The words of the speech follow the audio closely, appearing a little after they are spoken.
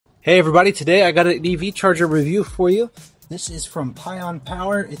Hey everybody, today I got an EV charger review for you. This is from Pion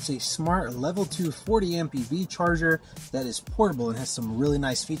Power. It's a smart level 2 40 amp EV charger that is portable and has some really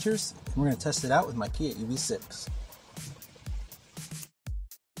nice features. And we're going to test it out with my Kia EV6.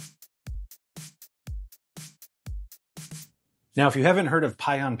 Now, if you haven't heard of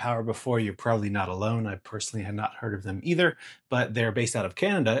Pion Power before, you're probably not alone. I personally had not heard of them either, but they're based out of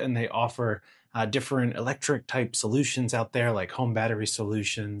Canada and they offer different electric type solutions out there, like home battery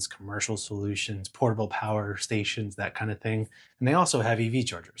solutions, commercial solutions, portable power stations, that kind of thing. And they also have EV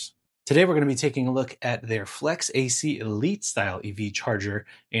chargers. Today, we're going to be taking a look at their Flex AC Elite style EV charger.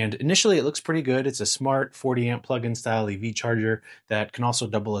 And initially, it looks pretty good. It's a smart 40 amp plug-in style EV charger that can also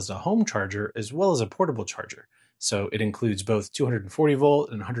double as a home charger as well as a portable charger. So it includes both 240 volt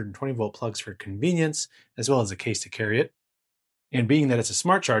and 120 volt plugs for convenience, as well as a case to carry it. And being that it's a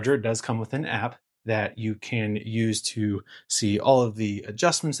smart charger, it does come with an app that you can use to see all of the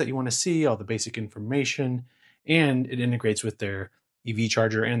adjustments that you want to see, all the basic information, and it integrates with their EV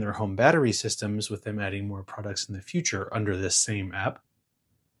charger and their home battery systems, with them adding more products in the future under this same app.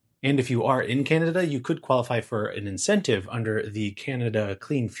 And if you are in Canada, you could qualify for an incentive under the Canada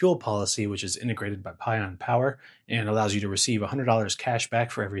Clean Fuel Policy, which is integrated by Pion Power and allows you to receive $100 cash back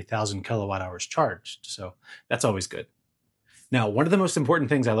for every 1,000 kilowatt hours charged. So that's always good. Now, one of the most important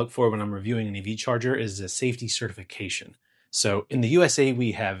things I look for when I'm reviewing an EV charger is the safety certification. So in the USA,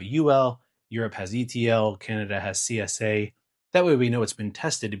 we have UL, Europe has ETL, Canada has CSA. That way we know it's been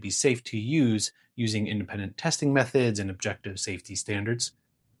tested to be safe to use using independent testing methods and objective safety standards.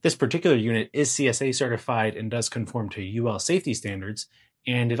 This particular unit is CSA certified and does conform to UL safety standards,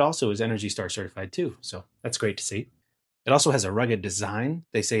 and it also is ENERGY STAR certified too, so that's great to see. It also has a rugged design.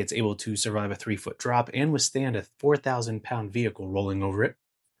 They say it's able to survive a 3-foot drop and withstand a 4,000-pound vehicle rolling over it.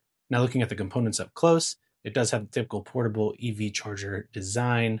 Now, looking at the components up close, it does have the typical portable EV charger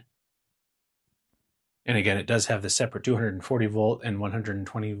design. And again, it does have the separate 240 volt and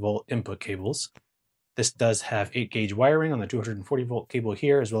 120 volt input cables. This does have 8-gauge wiring on the 240 volt cable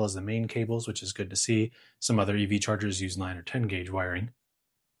here, as well as the main cables, which is good to see. Some other EV chargers use 9 or 10-gauge wiring.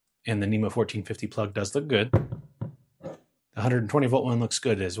 And the NEMA 1450 plug does look good. The 120 volt one looks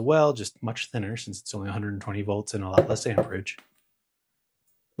good as well, just much thinner since it's only 120 volts and a lot less amperage.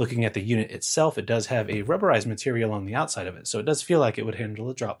 Looking at the unit itself, it does have a rubberized material on the outside of it, so it does feel like it would handle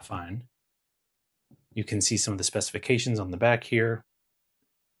a drop fine. You can see some of the specifications on the back here.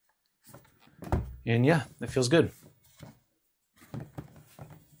 And yeah, it feels good.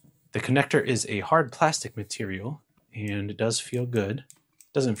 The connector is a hard plastic material, and it does feel good.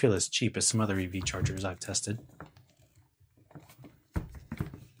 It doesn't feel as cheap as some other EV chargers I've tested.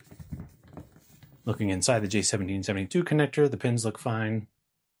 Looking inside the J1772 connector, the pins look fine.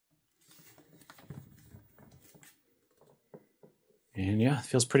 And yeah, it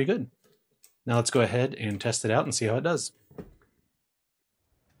feels pretty good. Now let's go ahead and test it out and see how it does.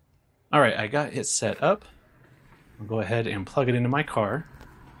 All right, I got it set up. I'll go ahead and plug it into my car.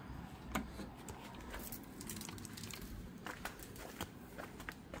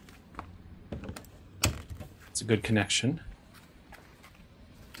 It's a good connection.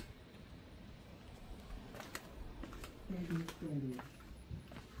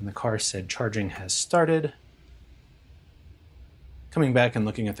 And the car said charging has started. Coming back and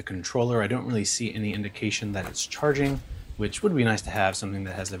looking at the controller, I don't really see any indication that it's charging, which would be nice to have something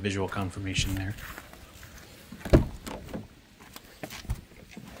that has a visual confirmation there.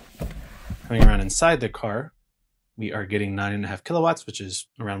 Coming around inside the car, we are getting 9.5 kilowatts, which is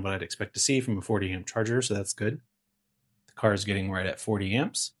around what I'd expect to see from a 40 amp charger, so that's good. The car is getting right at 40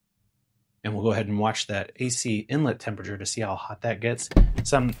 amps. And we'll go ahead and watch that AC inlet temperature to see how hot that gets.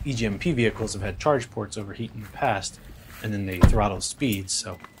 Some EGMP vehicles have had charge ports overheat in the past, and then they throttle speeds,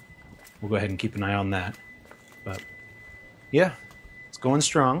 so we'll go ahead and keep an eye on that. But yeah, it's going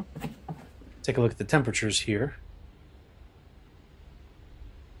strong. Take a look at the temperatures here.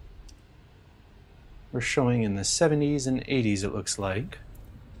 We're showing in the 70s and 80s, it looks like.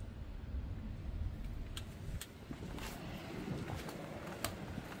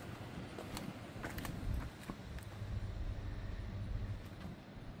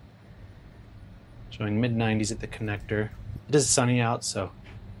 Showing mid-90s at the connector. It is sunny out, so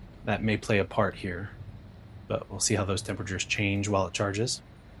that may play a part here, but we'll see how those temperatures change while it charges.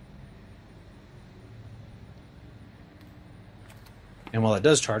 And while it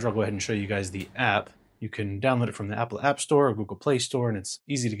does charge, I'll go ahead and show you guys the app. You can download it from the Apple App Store or Google Play Store, and it's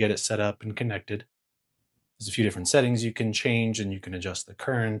easy to get it set up and connected. There's a few different settings you can change, and you can adjust the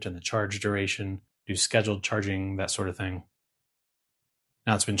current and the charge duration, do scheduled charging, that sort of thing.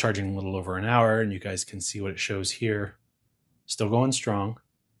 Now it's been charging a little over an hour, and you guys can see what it shows here. Still going strong.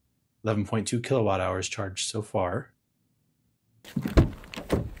 11.2 kilowatt hours charged so far.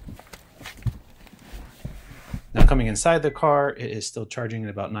 Now coming inside the car, it is still charging at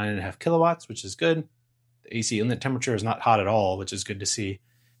about 9.5 kilowatts, which is good. The AC inlet temperature is not hot at all, which is good to see.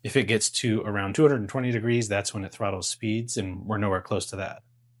 If it gets to around 220 degrees, that's when it throttles speeds, and we're nowhere close to that.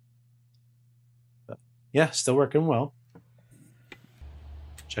 But yeah, still working well.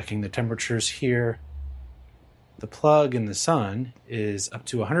 Checking the temperatures here. The plug in the sun is up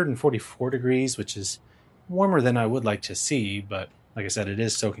to 144 degrees, which is warmer than I would like to see, but like I said, it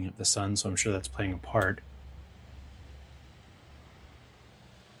is soaking up the sun, so I'm sure that's playing a part.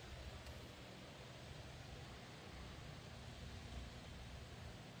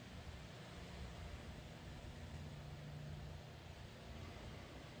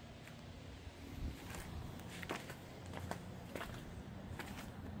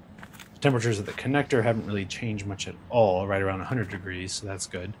 Temperatures of the connector haven't really changed much at all, right around 100 degrees, so that's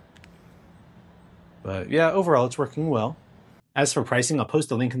good. But yeah, overall it's working well. As for pricing, I'll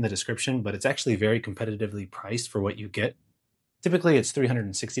post a link in the description, but it's actually very competitively priced for what you get. Typically it's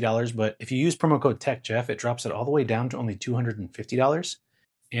 $360, but if you use promo code TechJeff, it drops it all the way down to only $250.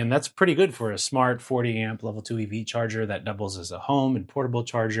 And that's pretty good for a smart 40 amp level 2 EV charger that doubles as a home and portable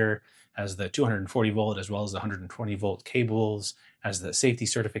charger, has the 240 volt as well as the 120 volt cables, has the safety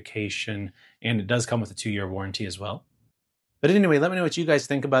certification, and it does come with a 2-year warranty as well. But anyway, let me know what you guys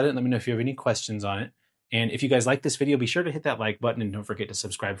think about it. Let me know if you have any questions on it. And if you guys like this video, be sure to hit that like button and don't forget to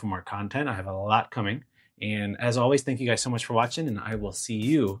subscribe for more content. I have a lot coming. And as always, thank you guys so much for watching, and I will see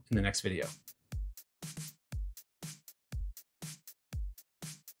you in the next video.